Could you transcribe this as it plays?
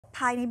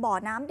ายในบ่อ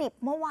น้ำดิบ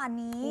เมื่อวาน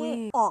นี้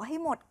ออกให้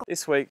หมด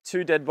This week,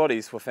 2 dead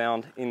bodies were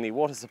found in the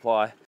water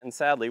supply, and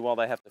sadly, while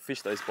they have to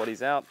fish those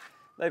bodies out,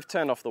 they've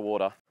turned off the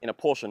water in a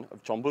portion of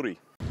Chon Buri.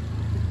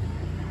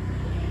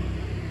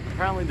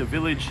 Apparently the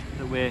village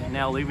that we're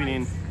now living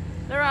in,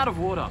 they're out of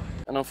water.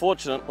 And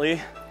unfortunately,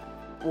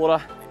 water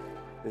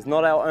is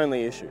not our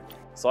only issue.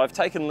 So I've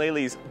taken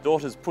Lele's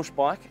daughter's push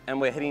bike and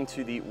we're heading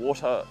to the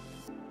water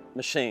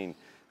machine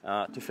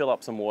to fill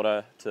up some water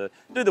to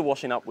do the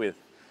washing up with.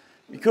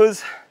 Because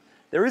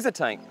there is a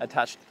tank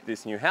attached to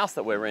this new house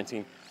that we're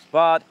renting,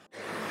 but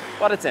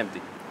it's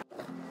empty.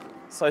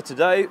 So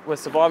today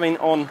we're surviving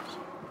on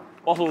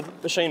bottled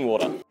machine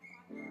water.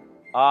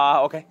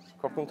 Okay,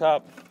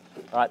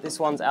 All right, this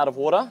one's out of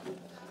water.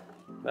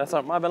 That's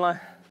not my line.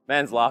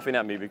 Man's laughing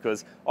at me because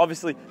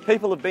obviously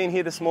people have been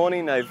here this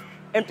morning, they've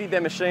emptied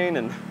their machine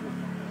and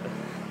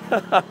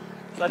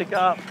bloody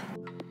car.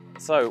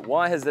 So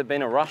why has there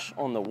been a rush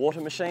on the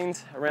water machines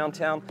around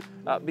town?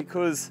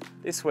 Because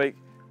this week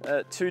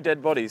 2 dead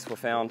bodies were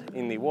found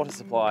in the water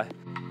supply.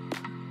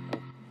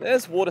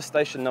 There's water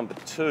station number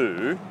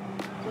 2.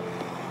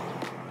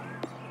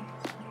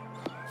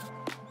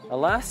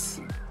 Alas,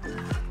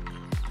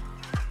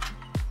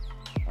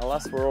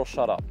 we're all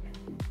shut up.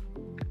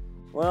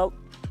 Well,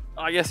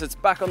 I guess it's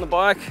back on the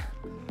bike,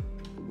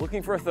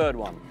 looking for a third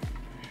one.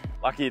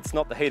 Lucky it's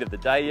not the heat of the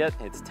day yet,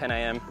 it's 10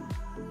 AM,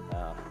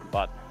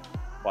 but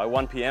by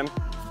 1 PM,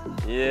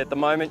 yeah, at the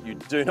moment you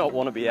do not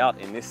want to be out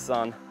in this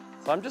sun.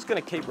 So I'm just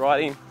going to keep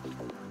riding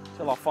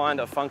till I find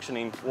a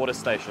functioning water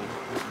station.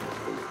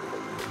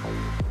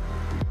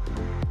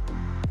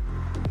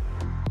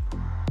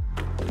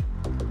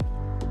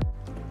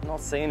 Not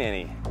seeing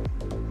any.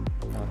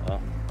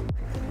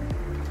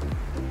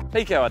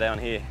 Peak hour down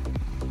here.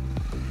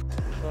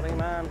 Sorry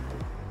man,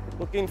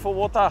 looking for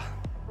water.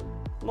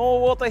 No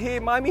water here,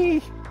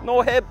 mommy,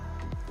 no help.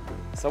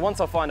 So once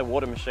I find a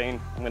water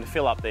machine, I'm going to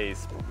fill up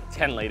these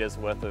 10 litres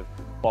worth of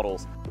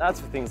bottles. That's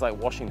for things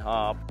like washing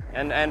up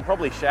and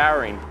probably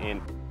showering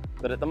in.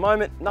 But at the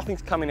moment,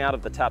 nothing's coming out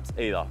of the taps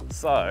either.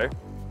 So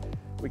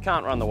we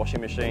can't run the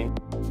washing machine.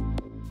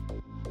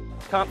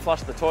 Can't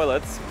flush the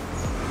toilets.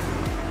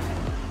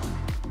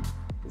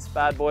 This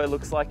bad boy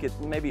looks like it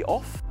may be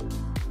off.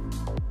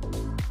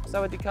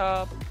 Sawadee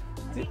Krap.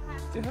 Do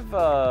you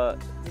have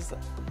this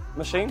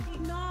machine?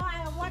 No,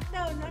 I have water,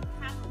 not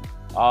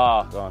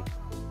tap. Go on.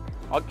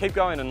 I'll keep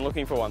going and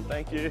looking for one,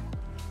 thank you.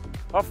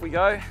 Off we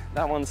go,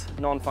 that one's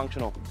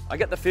non-functional. I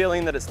get the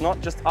feeling that it's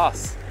not just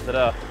us that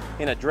are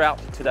in a drought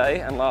today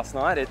and last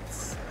night,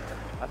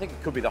 I think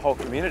it could be the whole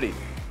community.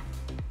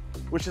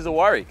 Which is a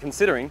worry,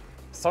 considering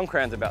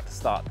Songkran's about to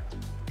start.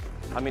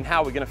 I mean,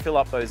 how are we gonna fill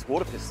up those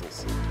water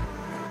pistols?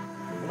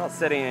 We're not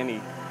setting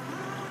any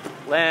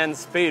land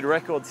speed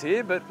records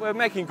here, but we're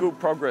making good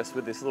progress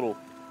with this little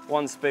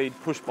 1-speed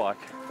push bike.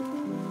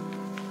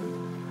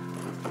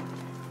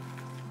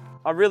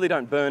 I really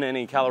don't burn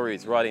any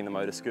calories riding the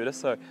motor scooter,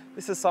 so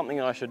this is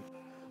something I should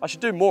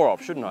do more of,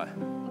 shouldn't I?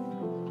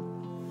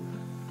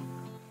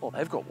 Oh,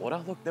 they've got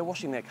water. Look, they're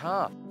washing their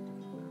car.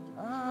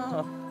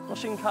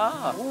 Washing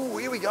car. Oh,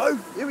 here we go.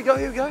 Here we go.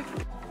 Here we go.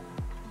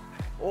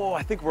 Oh,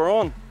 I think we're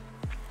on.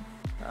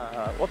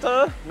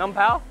 Water,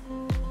 numpao.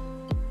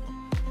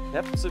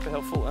 Yep, super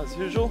helpful as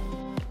usual.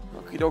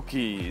 Okie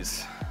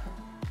dokies.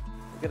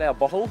 Look at our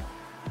bottle.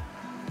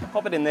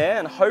 Pop it in there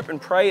and hope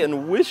and pray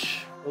and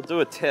wish. We'll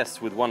do a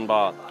test with 1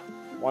 baht.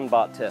 1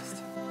 baht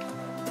test.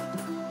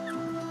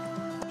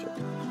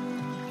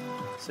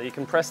 So you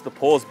can press the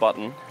pause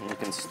button and you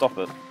can stop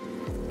it.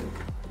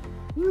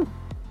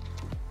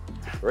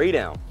 3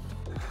 down.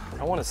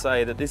 I want to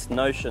say that this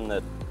notion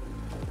that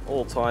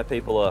all Thai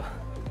people are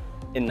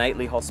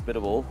innately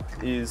hospitable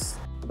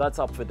that's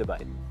up for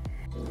debate.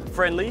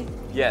 Friendly,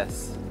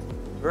 yes.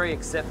 Very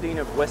accepting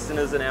of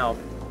Westerners and our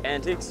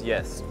antics,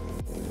 yes.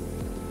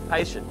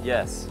 Patient,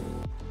 yes.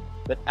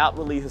 But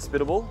outwardly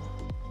hospitable,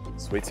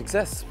 sweet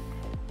success.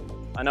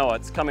 I know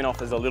it's coming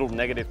off as a little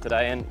negative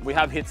today and we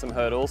have hit some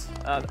hurdles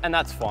and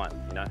that's fine,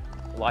 you know,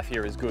 life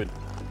here is good.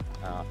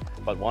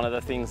 But one of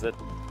the things that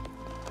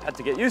I had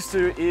to get used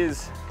to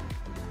is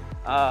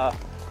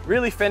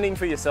really fending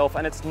for yourself,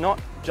 and it's not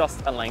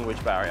just a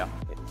language barrier.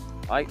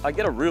 I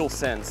get a real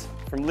sense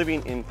from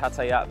living in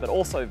Pattaya I, but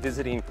also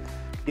visiting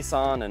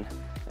Isan and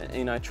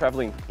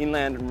traveling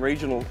inland and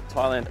regional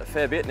Thailand a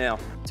fair bit now.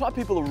 Thai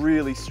people are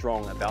really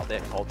strong about their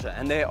culture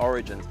and their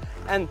origins,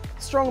 and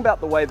strong about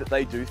the way that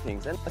they do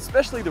things, and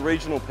especially the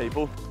regional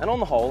people. And on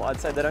the whole, I'd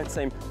say they don't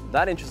seem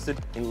that interested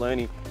in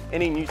learning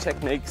any new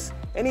techniques,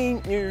 any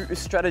new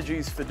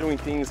strategies for doing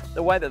things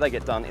the way that they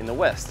get done in the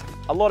West.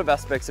 A lot of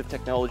aspects of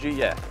technology,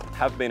 yeah,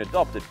 have been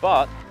adopted,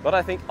 but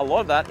I think a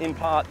lot of that in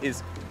part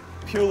is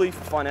purely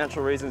for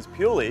financial reasons,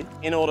 purely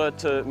in order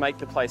to make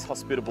the place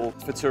hospitable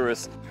for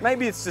tourists.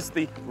 Maybe it's just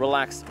the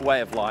relaxed way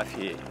of life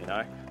here, you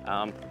know.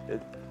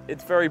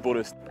 It's very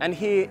Buddhist. And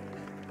here,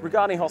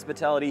 regarding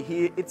hospitality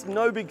here, it's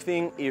no big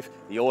thing if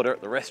the order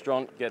at the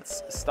restaurant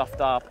gets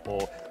stuffed up,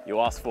 or you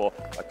ask for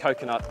a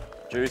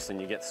coconut juice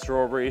and you get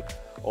strawberry,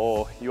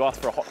 or you ask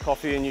for a hot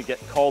coffee and you get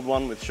cold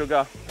one with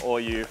sugar, or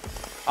you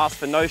ask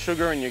for no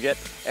sugar and you get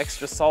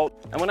extra salt.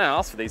 And when I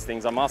ask for these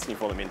things, I'm asking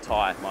for them in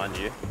Thai, mind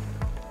you.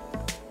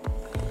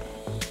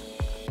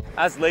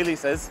 As Lele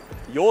says,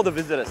 you're the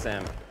visitor,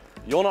 Sam.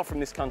 You're not from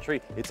this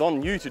country. It's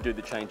on you to do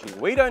the changing.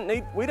 We don't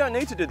need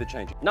to do the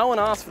changing. No one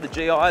asked for the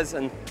GIs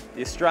and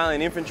the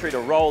Australian infantry to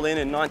roll in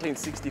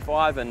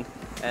 1965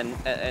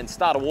 and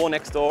start a war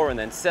next door and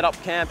then set up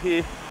camp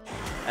here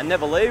and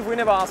never leave. We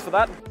never asked for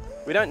that.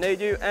 We don't need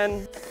you,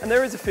 and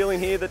there is a feeling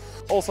here that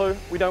also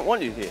we don't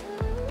want you here.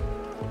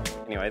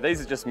 Anyway,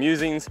 these are just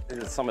musings.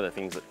 These are some of the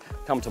things that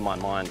come to my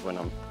mind when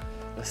I'm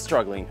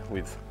struggling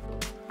with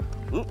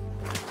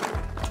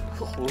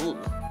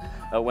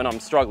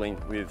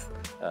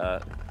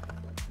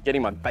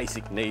getting my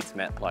basic needs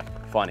met, like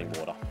finding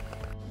water.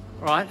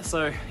 All right,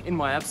 so in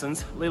my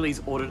absence,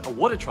 Lele's ordered a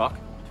water truck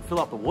to fill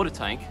up the water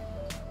tank,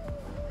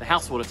 the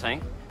house water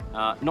tank,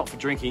 not for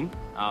drinking,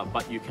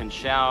 but you can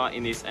shower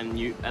in this and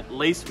at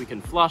least we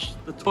can flush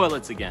the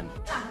toilets again.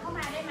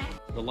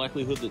 The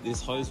likelihood that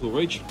this hose will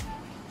reach,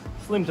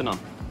 slim to none.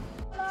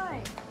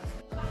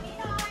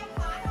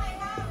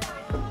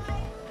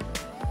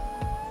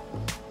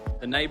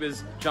 The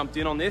neighbours jumped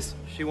in on this.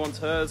 She wants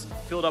hers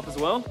filled up as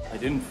well. I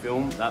didn't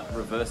film that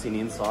reversing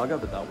in saga,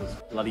 but that was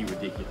bloody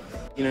ridiculous.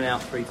 In and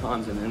out 3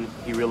 times, and then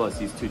he realised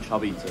he's too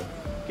chubby to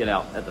get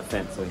out at the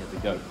fence, so he had to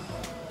go.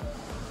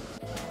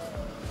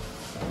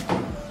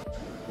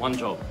 One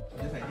job.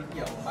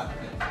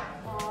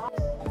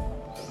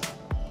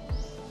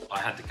 I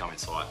had to come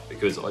inside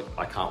because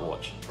I can't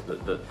watch.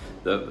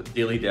 The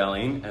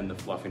dilly-dallying and the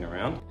fluffing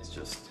around, it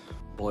just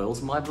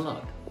boils my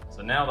blood.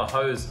 So now the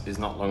hose is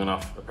not long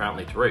enough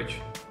apparently to reach.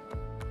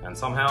 And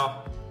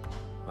somehow,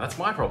 that's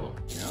my problem.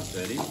 Now it's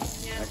dirty.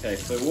 Yeah. Okay,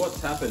 so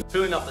what's happened?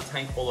 Filling up the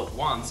tank all at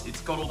once,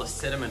 it's got all the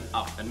sediment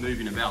up and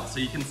moving about. So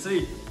you can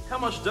see how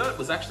much dirt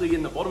was actually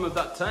in the bottom of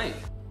that tank.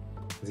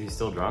 Is he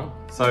still drunk?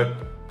 So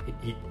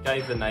he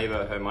gave the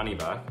neighbour her money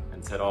back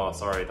and said, oh,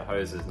 sorry, the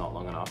hose is not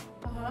long enough.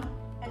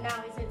 And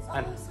now he says,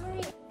 oh,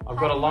 sorry. I've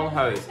got a long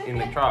hose in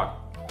the truck.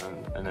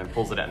 And then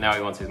pulls it out. Now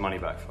he wants his money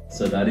back.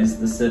 So that is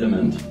the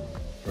sediment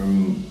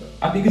from,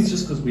 I think it's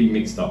just because we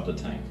mixed up the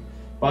tank.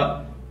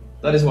 But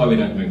that is why we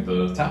don't drink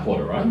the tap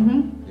water, right?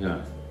 Mm-hmm.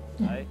 Yeah.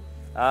 Okay.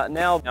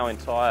 Now our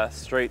entire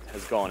street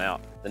has gone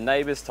out. The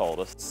neighbours told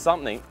us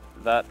something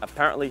that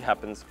apparently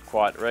happens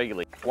quite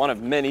regularly. One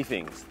of many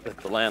things that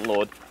the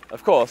landlord,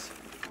 of course,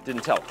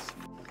 didn't tell us.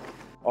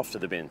 Off to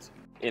the bins.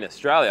 In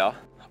Australia,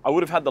 I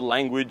would have had the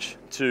language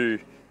to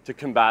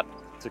combat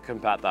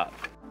that.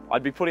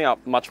 I'd be putting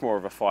up much more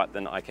of a fight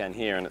than I can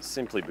here, and it's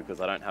simply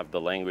because I don't have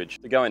the language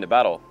to go into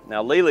battle.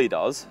 Now Lele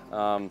does.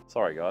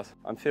 Sorry guys,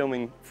 I'm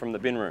filming from the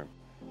bin room.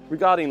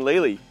 Regarding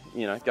Lele,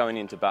 you know, going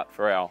into bat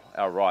for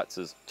our rights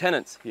as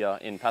tenants here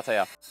in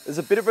Pattaya, there's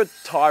a bit of a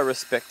Thai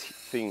respect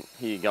thing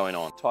here going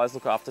on. Thais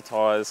look after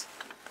Thais.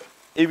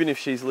 Even if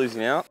she's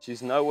losing out,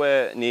 she's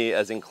nowhere near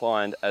as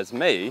inclined as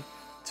me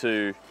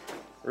to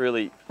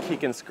really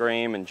kick and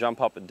scream and jump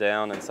up and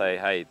down and say,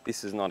 hey,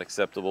 this is not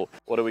acceptable.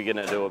 What are we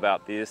gonna do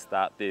about this,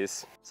 that,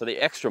 this? So the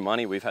extra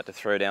money we've had to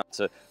throw down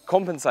to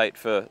compensate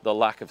for the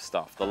lack of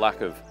stuff, the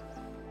lack of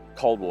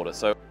cold water.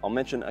 So I'll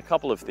mention a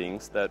couple of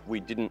things that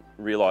we didn't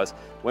realize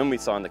when we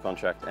signed the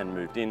contract and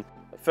moved in.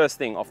 The first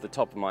thing off the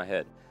top of my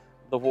head,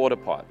 the water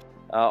pipe.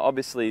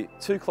 Obviously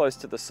too close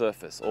to the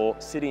surface or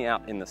sitting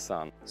out in the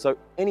sun. So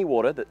any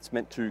water that's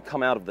meant to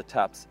come out of the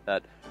taps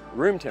at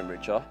room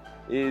temperature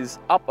is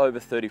up over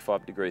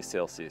 35 degrees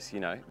Celsius, you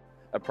know,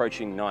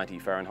 approaching 90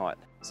 Fahrenheit.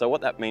 So what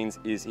that means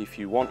is if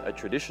you want a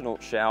traditional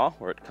shower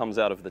where it comes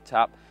out of the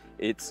tap,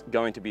 it's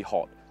going to be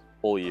hot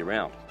all year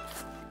round.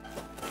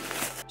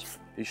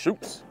 He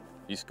shoots,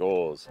 he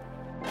scores.